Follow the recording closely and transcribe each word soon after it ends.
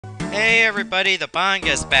Hey everybody, the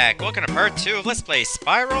Banga's back. Welcome to part 2 of Let's Play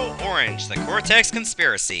Spyro Orange, the Cortex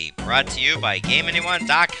Conspiracy, brought to you by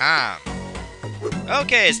GameAnyone.com.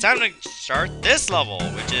 Okay, it's time to start this level,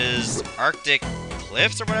 which is Arctic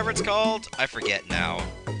Cliffs or whatever it's called. I forget now.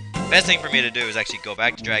 Best thing for me to do is actually go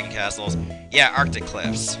back to Dragon Castles. Yeah, Arctic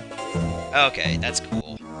Cliffs. Okay, that's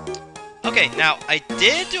cool. Okay, now I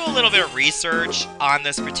did do a little bit of research on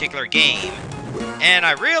this particular game, and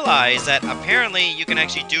I realized that apparently you can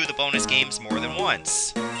actually do the bonus games more than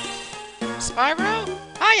once. Spyro?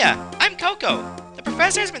 Hiya, I'm Coco. The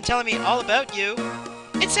professor has been telling me all about you.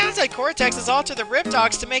 It sounds like Cortex has altered the Rip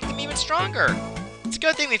Dogs to make them even stronger. It's a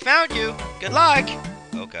good thing we found you. Good luck.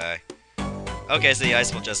 Okay. Okay, so the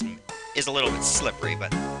ice will just is a little bit slippery,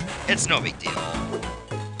 but it's no big deal.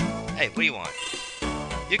 Hey, what do you want?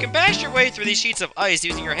 You can bash your way through these sheets of ice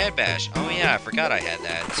using your head bash. Oh yeah, I forgot I had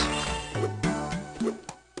that.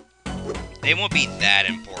 They won't be that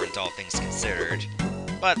important, all things considered,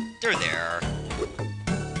 but they're there.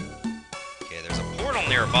 Okay, there's a portal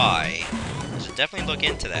nearby. I should definitely look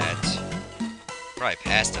into that. Probably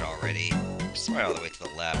passed it already. It's right all the way to the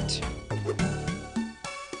left.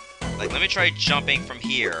 Like, let me try jumping from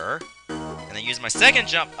here, and then use my second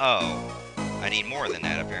jump. Oh, I need more than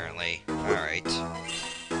that, apparently. Alright.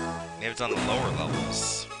 Maybe it's on the lower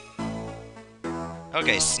levels.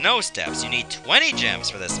 Okay, snow steps. You need 20 gems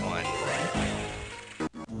for this one.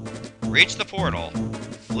 Reach the portal.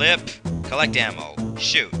 Flip. Collect ammo.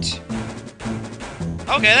 Shoot.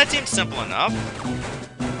 Okay, that seems simple enough.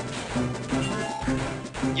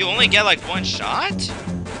 You only get like one shot?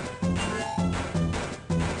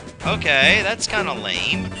 Okay, that's kind of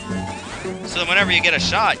lame. So whenever you get a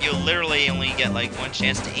shot, you literally only get like one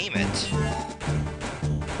chance to aim it.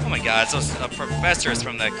 Oh my god, it's those professors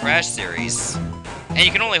from the Crash series. And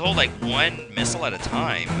you can only hold like one missile at a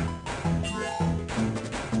time.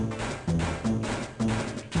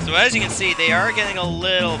 So as you can see, they are getting a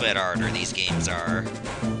little bit harder, these games are.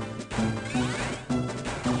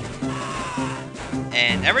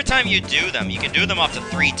 And every time you do them, you can do them up to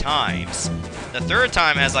 3 times. The third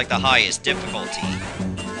time has like the highest difficulty.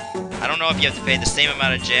 I don't know if you have to pay the same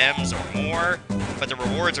amount of gems or more, but the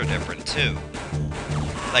rewards are different too.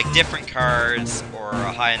 Like different cards or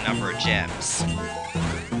a high number of gems.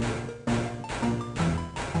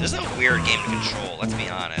 This is a weird game to control, let's be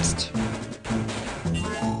honest.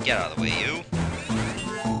 Get out of the way, you.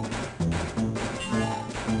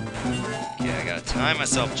 Okay, I gotta time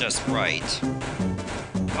myself just right.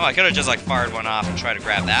 Oh, I could've just like fired one off and tried to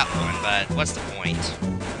grab that one, but what's the point?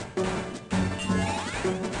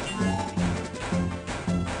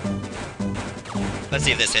 Let's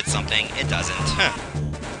see if this hits something. It doesn't.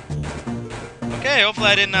 Okay, hopefully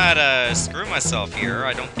I did not screw myself here.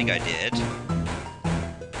 I don't think I did.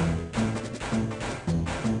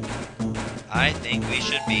 I think we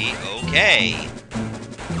should be okay.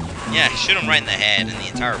 Yeah, shoot him right in the head and the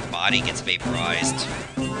entire body gets vaporized.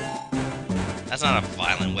 That's not a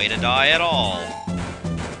violent way to die at all.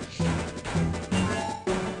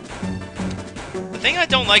 The thing I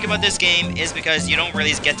don't like about this game is because you don't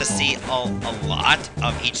really get to see a lot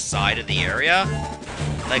of each side of the area.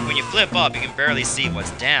 Like, when you flip up, you can barely see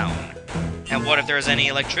what's down. And what if there's any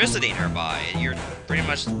electricity nearby? You're pretty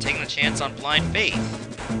much taking a chance on blind faith.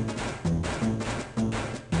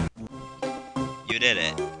 You did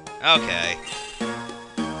it. Okay.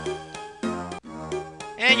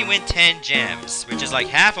 And you win 10 gems, which is like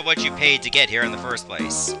half of what you paid to get here in the first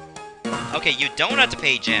place. Okay, you don't have to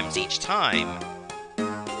pay gems each time.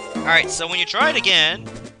 Alright, so when you try it again,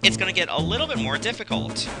 it's gonna get a little bit more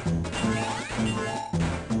difficult.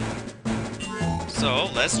 So,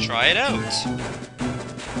 let's try it out.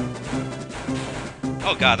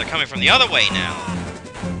 Oh god, they're coming from the other way now.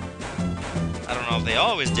 I don't know if they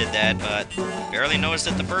always did that, but barely noticed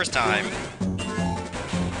it the first time.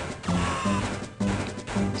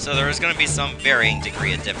 So there is going to be some varying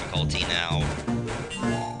degree of difficulty now.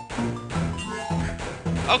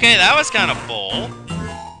 Okay, that was kind of bull.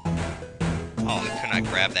 Oh, I could not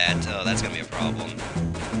grab that. Oh, that's going to be a problem.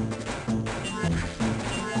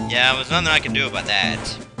 Yeah, there's nothing I can do about that.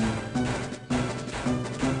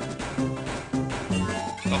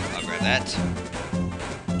 Oh, I'll grab that.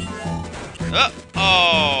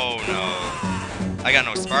 Oh, no. I got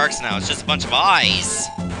no sparks now. It's just a bunch of eyes.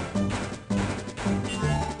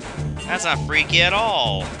 That's not freaky at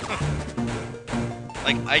all.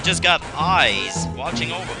 Like, I just got eyes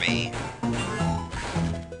watching over me.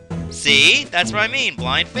 See? That's what I mean,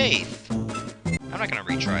 blind faith. I'm not gonna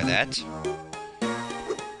retry that.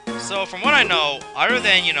 So, from what I know, other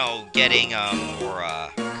than, you know, getting more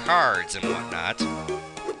cards and whatnot,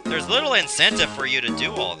 there's little incentive for you to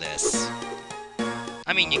do all this.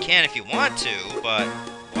 I mean, you can if you want to, but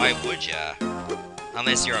why would ya?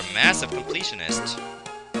 Unless you're a massive completionist.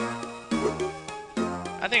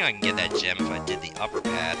 I think I can get that gem if I did the upper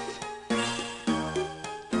path.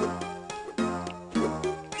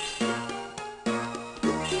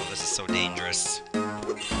 Oh, this is so dangerous.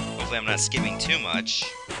 Hopefully I'm not skipping too much.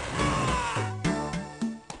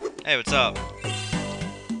 Hey, what's up?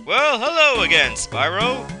 Well, hello again,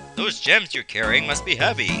 Spyro! Those gems you're carrying must be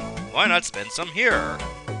heavy. Why not spend some here?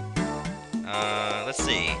 Let's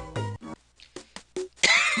see.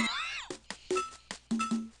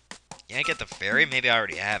 Can I get the fairy? Maybe I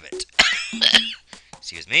already have it.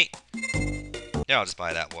 Excuse me. Yeah, I'll just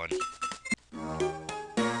buy that one.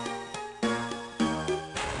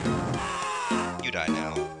 You die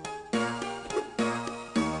now.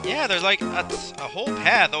 Yeah, there's like a whole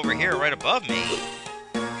path over here right above me.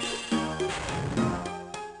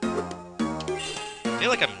 I feel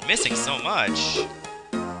like I'm missing so much.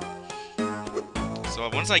 So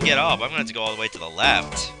once I get up, I'm gonna have to go all the way to the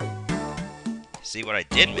left. See what I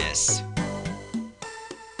did miss.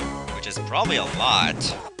 Which is probably a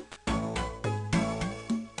lot.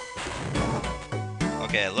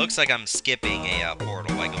 Okay, it looks like I'm skipping a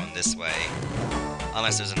portal by going this way.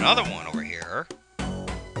 Unless there's another one over here.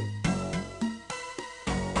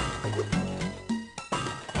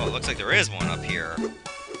 Oh, it looks like there is one up here.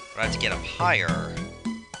 But I have to get up higher.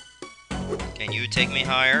 Can you take me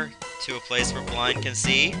higher? To a place where blind can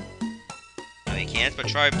see? No, you can't, but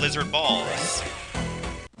try blizzard balls.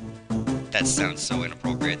 That sounds so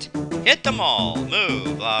inappropriate. Hit them all!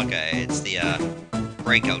 Move! Okay, it's the,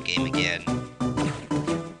 breakout game again.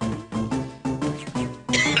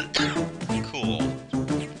 Cool.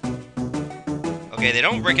 Okay, they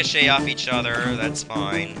don't ricochet off each other, that's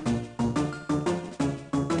fine.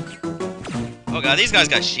 Oh god, these guys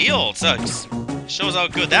got shields! So it shows how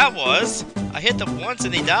good that was! I hit them once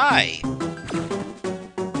and they die!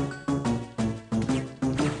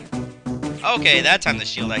 Okay, that time the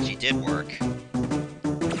shield actually did work.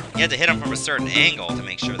 You had to hit them from a certain angle to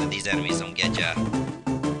make sure that these enemies don't get ya.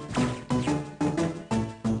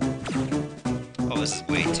 Oh, this is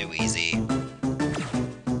way too easy.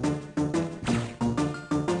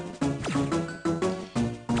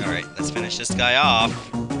 Alright, let's finish this guy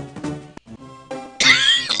off.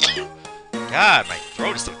 God, my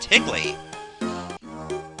throat is so tickly.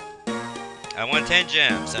 I want 10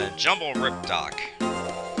 gems and a jumbo ripdock.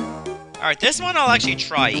 Alright, this one I'll actually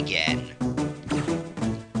try again.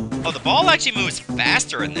 Oh, the ball actually moves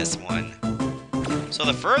faster in this one. So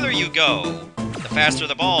the further you go, the faster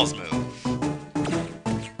the balls move.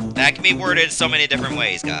 That can be worded so many different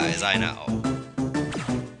ways, guys, I know.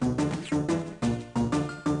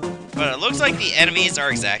 But it looks like the enemies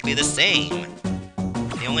are exactly the same.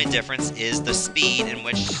 The only difference is the speed in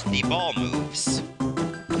which the ball moves.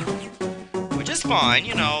 Which is fine,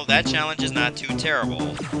 you know, that challenge is not too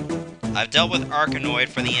terrible. I've dealt with Arkanoid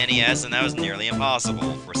for the NES, and that was nearly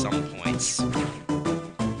impossible for some points.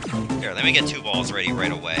 Here, let me get 2 balls ready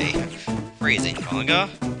right away. Freezing, Conga.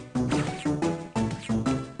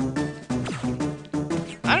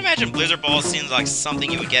 I'd imagine Blizzard Balls seems like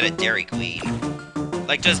something you would get at Dairy Queen.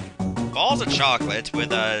 Like, just balls of chocolate with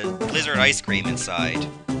Blizzard ice cream inside.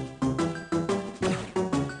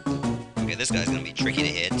 Okay, this guy's gonna be tricky to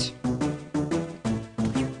hit.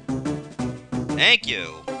 Thank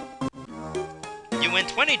you! You win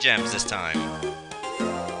 20 gems this time.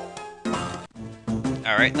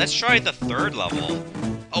 Alright, let's try the 3rd level.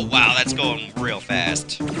 Oh wow, that's going real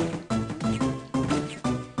fast.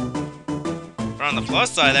 But on the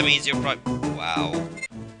plus side, that means you'll probably... Wow.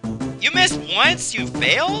 You missed once? You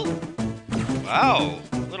fail? Wow,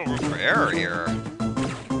 a little room for error here.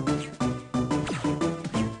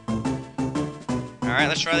 Alright,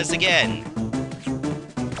 let's try this again.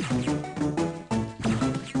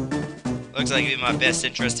 Looks like it'd be in my best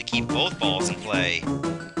interest to keep both balls in play.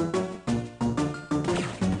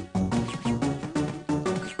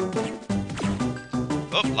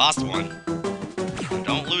 Oh, lost one.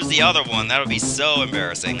 Don't lose the other one, that would be so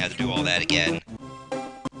embarrassing. I have to do all that again.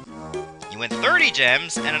 You win 30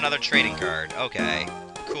 gems and another trading card. Okay,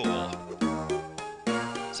 cool.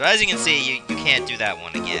 So as you can see, you can't do that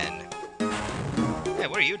one again. Hey,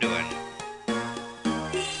 what are you doing?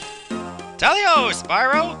 Tellio,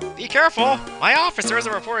 Spyro! Be careful! My officers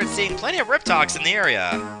have reported seeing plenty of Riptocs in the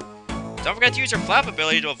area. Don't forget to use your flap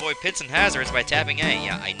ability to avoid pits and hazards by tapping A.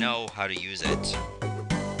 Yeah, I know how to use it.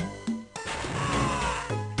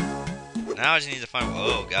 Now I just need to find...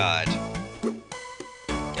 Oh, God.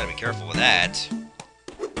 Gotta be careful with that.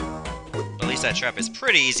 But at least that trap is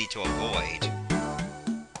pretty easy to avoid.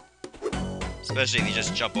 Especially if you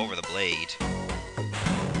just jump over the blade.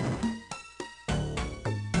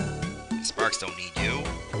 Sparks don't need you.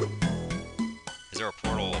 Is there a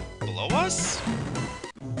portal below us?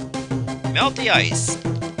 Melt the ice.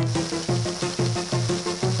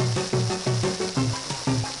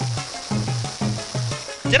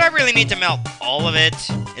 Did I really need to melt all of it?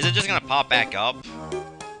 Is it just gonna pop back up?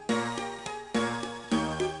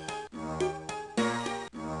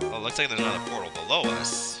 Oh, looks like there's another portal below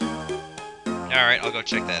us. Alright, I'll go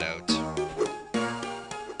check that out.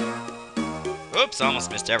 Oops, I almost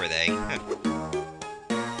missed everything.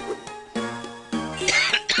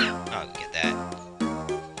 Oh, get that.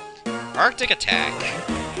 Arctic attack.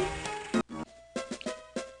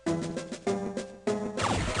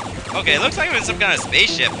 Okay, looks like I'm in some kind of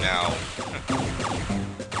spaceship now.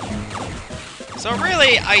 So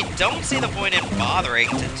really, I don't see the point in bothering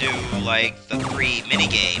to do, like, the 3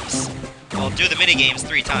 minigames. Well, do the minigames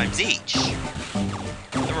 3 times each.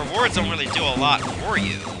 The rewards don't really do a lot for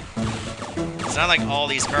you. It's not like all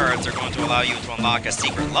these cards are going to allow you to unlock a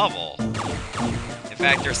secret level. In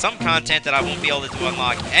fact, there's some content that I won't be able to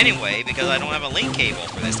unlock anyway because I don't have a link cable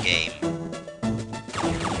for this game.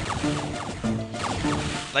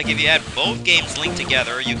 Like, if you had both games linked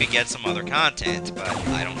together, you could get some other content, but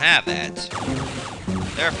I don't have that.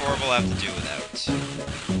 Therefore, we'll have to do without.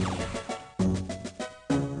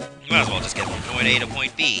 You might as well just get from point A to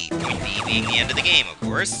point B. Point B being the end of the game, of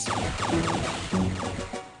course.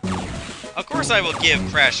 Of course, I will give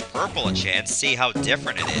Crash Purple a chance, see how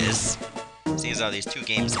different it is. Seeing as how these 2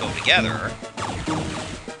 games go together.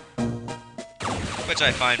 Which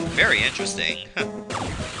I find very interesting.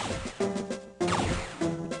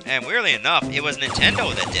 And weirdly enough, it was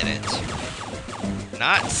Nintendo that did it.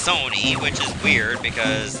 Not Sony, which is weird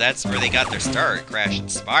because that's where they got their start, Crash and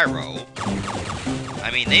Spyro.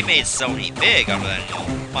 I mean, they made Sony big other than, well,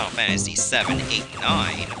 Final Fantasy 7, 8, and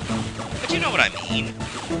 9. But you know what I mean.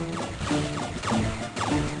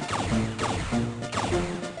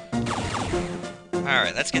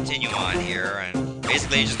 Alright, let's continue on here, and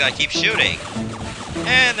basically you just gotta keep shooting.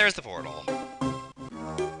 And there's the portal.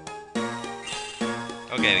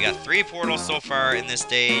 Okay, we got 3 portals so far in this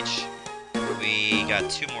stage. We got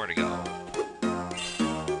 2 more to go.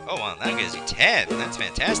 Oh wow, that gives you 10. That's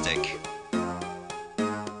fantastic.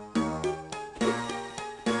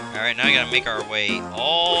 Alright, now we gotta make our way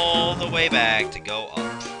all the way back to go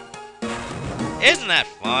up. Isn't that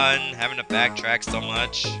fun, having to backtrack so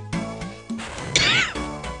much?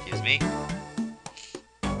 Excuse me.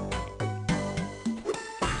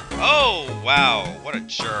 Oh, wow, what a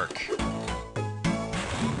jerk.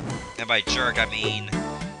 And by jerk, I mean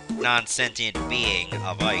non-sentient being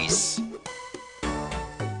of ice.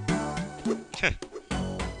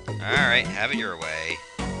 Alright, have it your way.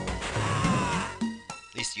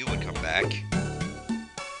 At least you would come back.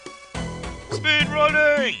 Speed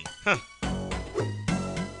running! Huh.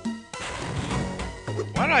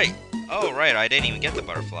 Why did I... Oh, right, I didn't even get the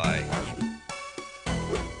butterfly.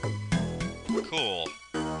 Cool.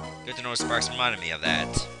 Good to know Sparks reminded me of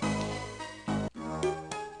that.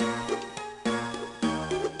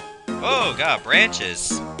 Oh, God,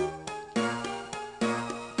 branches.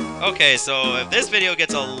 Okay, so if this video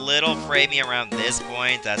gets a little framey around this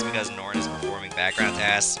point, that's because Norton is performing background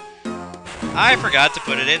tasks. I forgot to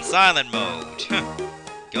put it in silent mode.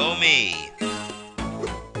 Go me.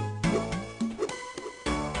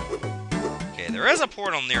 Okay, there is a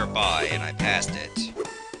portal nearby, and I passed it.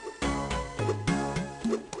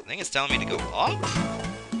 I think it's telling me to go up?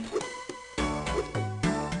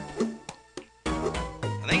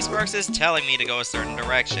 I think Sparks is telling me to go a certain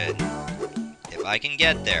direction. If I can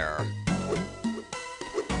get there.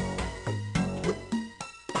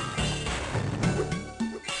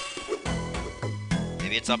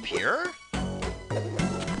 Maybe it's up here?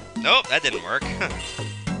 Nope, that didn't work.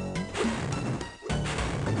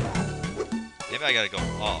 Maybe I gotta go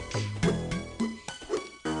up.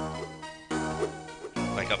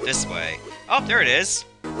 Like up this way. Oh, there it is!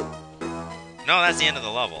 No, that's the end of the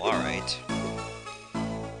level, alright.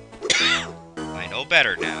 I know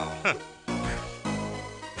better now.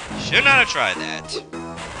 Should not have tried that.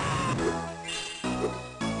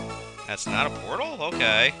 That's not a portal?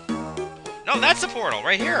 Okay. No, that's a portal,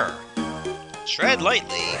 right here. Tread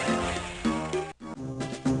lightly.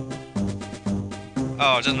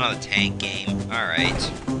 Oh, just another tank game.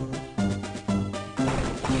 Alright.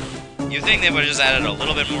 You'd think they would have just added a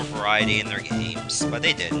little bit more variety in their games, but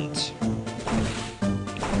they didn't.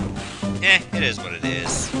 It is what it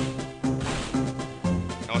is.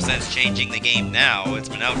 No sense changing the game now. It's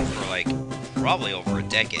been out for, like, probably over a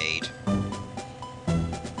decade.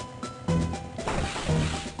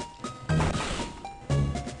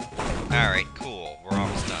 Alright, cool. We're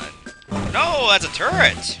almost done. No, that's a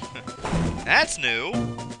turret! That's new.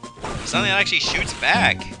 Something that actually shoots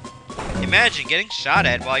back. Imagine getting shot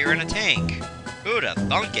at while you're in a tank. Who'd have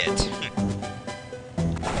thunk it?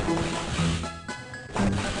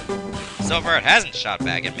 So far, it hasn't shot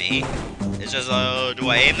back at me. It's just, do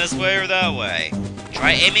I aim this way or that way?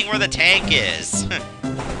 Try aiming where the tank is.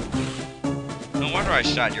 No wonder I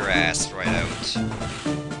shot your ass right out.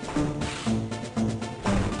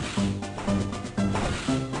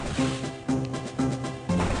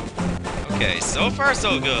 Okay, so far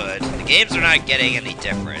so good. The games are not getting any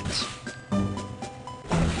different.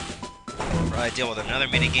 Probably deal with another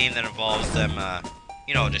minigame that involves them,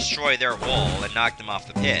 you know, destroy their wall and knock them off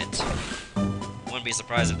the pit. Wouldn't be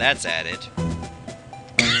surprised if that's added.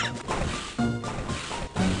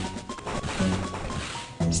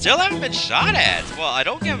 Still haven't been shot at! Well, I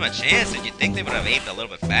don't give them a chance, and you'd think they would have aimed a little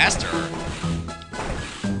bit faster.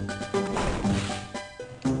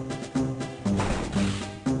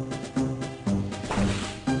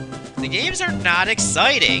 The games are not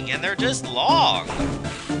exciting, and they're just long.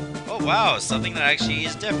 Oh wow, something that actually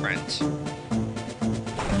is different.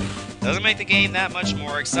 Doesn't make the game that much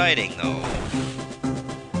more exciting, though.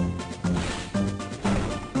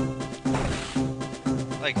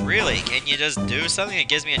 Like, really? Can you just do something that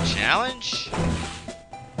gives me a challenge?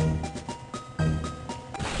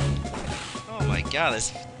 Oh my god,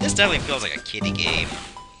 this definitely feels like a kiddie game.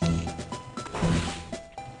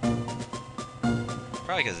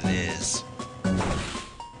 Probably because it is.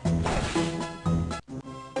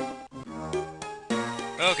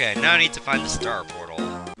 Okay, now I need to find the star portal.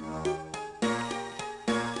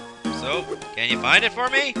 So, can you find it for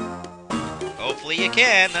me? Hopefully you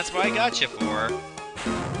can, that's what I got you for.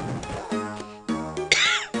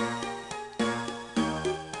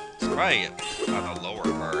 It's probably on the lower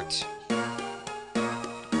part.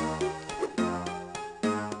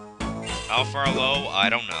 How far low? I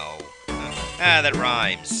don't know. Ah, that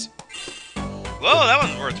rhymes. Whoa, that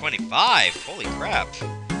one's worth 25. Holy crap.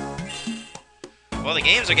 Well, the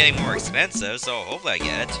games are getting more expensive, so hopefully I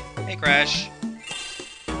get it. Hey, Crash.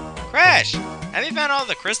 Crash! Have you found all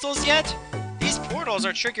the crystals yet? These portals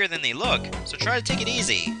are trickier than they look, so try to take it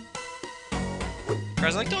easy.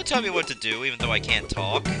 Crash, like, don't tell me what to do, even though I can't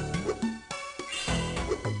talk.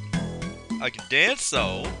 I can dance,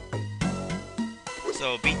 so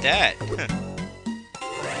beat that.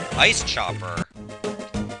 Ice Chopper.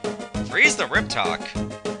 Freeze the Rip Talk.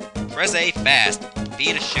 Press A fast.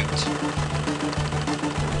 B to shoot.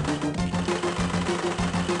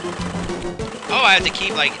 Oh, I have to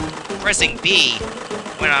keep, like, pressing B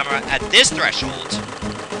when I'm at this threshold.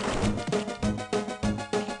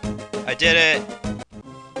 I did it.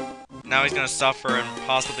 Now he's gonna suffer and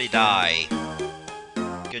possibly die.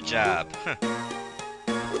 Good job. Got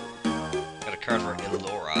a card for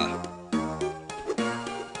Elora.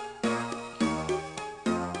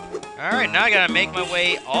 Alright, now I gotta make my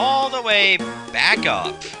way all the way back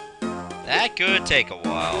up. That could take a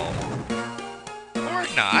while. Or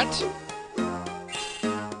not.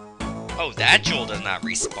 Oh, that jewel does not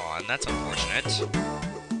respawn. That's unfortunate.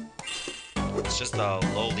 It's just the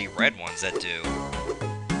lowly red ones that do.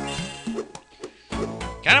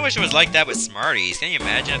 Kinda wish it was like that with Smarties. Can you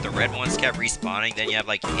imagine if the red ones kept respawning, then you have,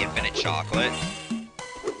 like, infinite chocolate?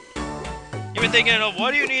 You've been thinking, oh,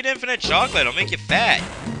 why do you need infinite chocolate? It'll make you fat.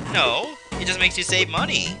 No, it just makes you save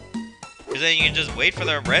money. Because then you can just wait for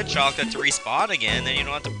the red chocolate to respawn again, then you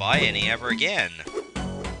don't have to buy any ever again.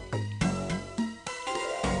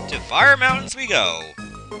 To Fire Mountains we go.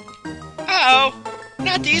 Uh-oh,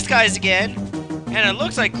 not these guys again. And it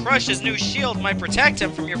looks like Crush's new shield might protect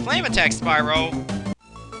him from your flame attack, Spyro.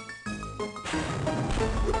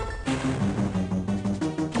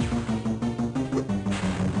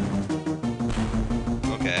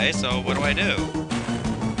 Okay, so what do I do?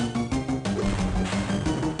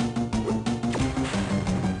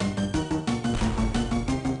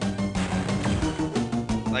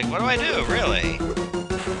 Like, what do I do, really?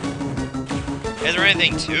 Is there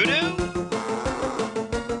anything to do?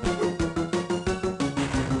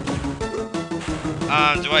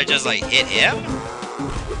 Do I just, like, hit him?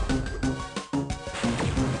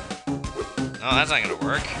 No, that's not gonna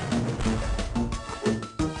work.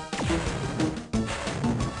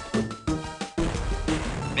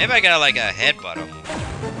 Maybe I gotta, like, headbutt him.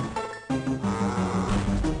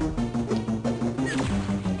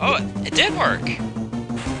 Oh, it did work!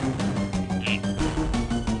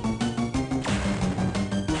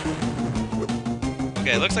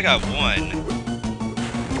 Okay, it looks like I won.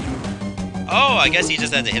 Oh, I guess he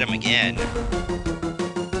just had to hit him again.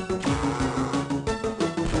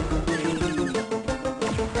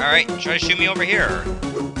 Alright, try to shoot me over here.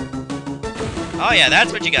 Oh yeah,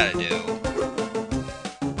 that's what you gotta do.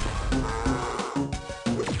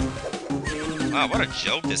 Wow, what a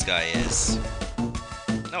joke this guy is.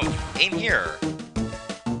 No, aim here.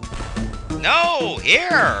 No,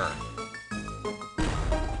 here!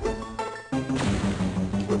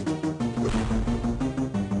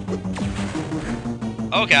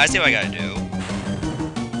 Okay, I see what I gotta do.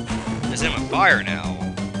 Just hit him with fire now.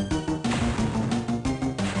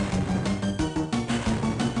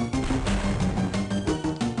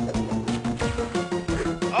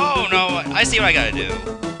 Oh no, I see what I gotta do.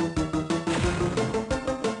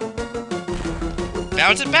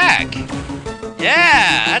 Bounce it back!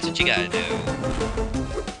 Yeah, that's what you gotta do.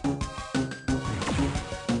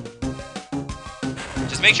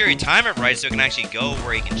 Just make sure you time it right so it can actually go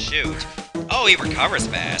where he can shoot. Oh, he recovers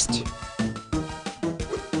fast.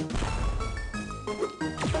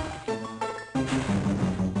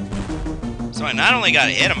 So I not only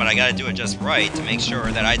gotta hit him, but I gotta do it just right to make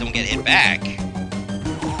sure that I don't get hit back.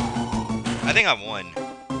 I think I won.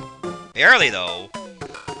 Barely, though.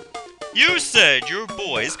 You said your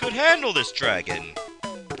boys could handle this dragon.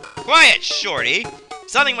 Quiet, Shorty!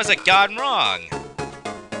 Something must have gone wrong.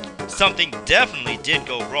 Something definitely did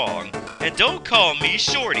go wrong, and don't call me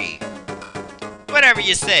Shorty. Whatever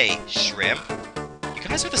you say, Shrimp. You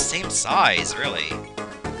guys are the same size, really.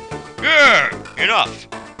 Yeah, enough.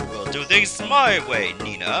 We'll do things my way,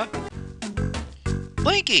 Nina.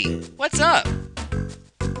 Blinky, what's up?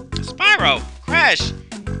 Spyro, Crash,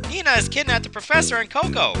 Nina has kidnapped the professor and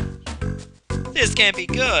Coco. This can't be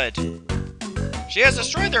good. She has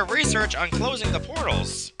destroyed their research on closing the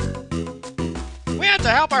portals. We have to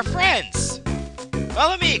help our friends.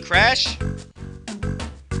 Follow me, Crash.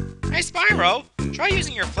 Hey, Spyro, try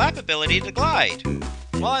using your flap ability to glide.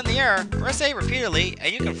 While in the air, press A repeatedly,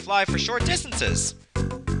 and you can fly for short distances.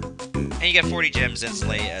 And you get 40 gems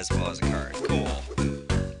instantly, as well as a card. Cool.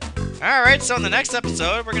 Alright, so in the next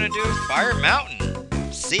episode, we're gonna do Fire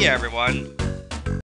Mountain. See ya, everyone.